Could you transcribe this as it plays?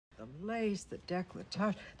lace, the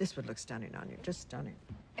décolletage. This would look stunning on you, just stunning.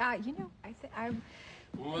 You know, I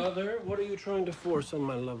Mother, what are you trying to force on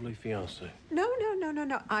my lovely fiancé? No.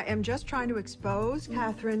 I am just trying to expose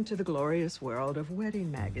Catherine to the glorious world of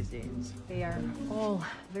wedding magazines. They are all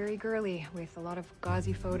very girly, with a lot of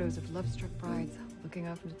gauzy photos of love-struck brides looking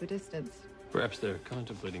off into the distance. Perhaps they're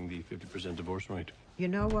contemplating the 50% divorce rate. You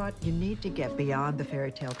know what? You need to get beyond the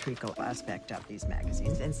fairy tale treacle aspect of these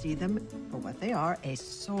magazines and see them for what they are, a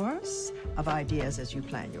source of ideas as you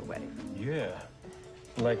plan your wedding. Yeah,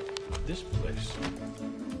 like this place.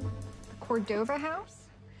 The Cordova House?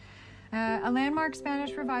 A landmark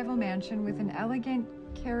Spanish Revival mansion with an elegant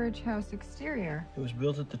carriage house exterior. It was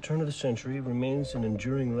built at the turn of the century, remains an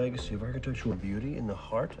enduring legacy of architectural beauty in the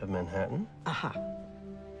heart of Manhattan. Aha.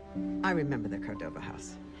 I remember the Cordova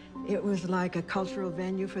House. It was like a cultural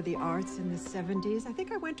venue for the arts in the 70s. I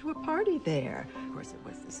think I went to a party there. Of course, it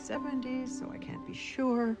was the 70s, so I can't be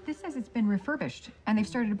sure. This says it's been refurbished, and they've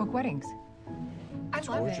started to book weddings. It's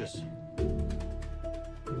gorgeous.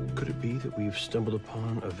 Could it be that we've stumbled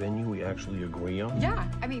upon a venue we actually agree on? Yeah,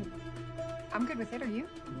 I mean, I'm good with it. Are you?